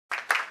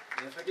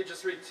And if I could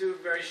just read two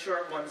very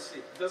short ones.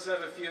 It does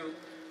have a few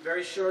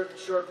very short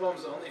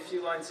poems, only a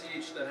few lines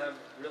each, that have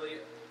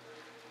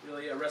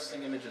really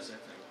arresting images, I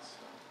think. So,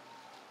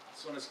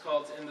 this one is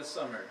called In the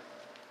Summer.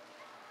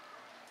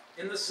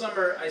 In the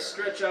summer, I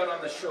stretch out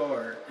on the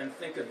shore and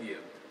think of you.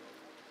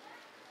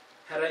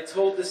 Had I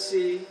told the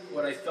sea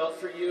what I felt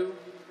for you,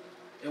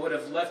 it would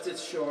have left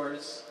its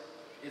shores,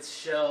 its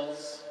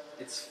shells,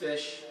 its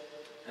fish,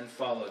 and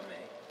followed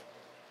me.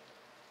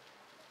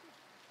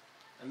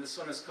 And this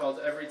one is called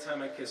Every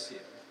Time I Kiss You.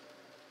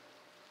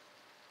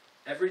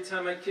 Every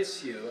time I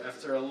kiss you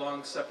after a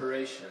long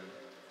separation,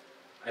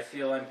 I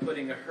feel I'm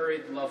putting a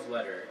hurried love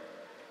letter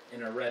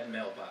in a red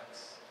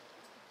mailbox.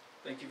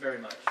 Thank you very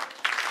much.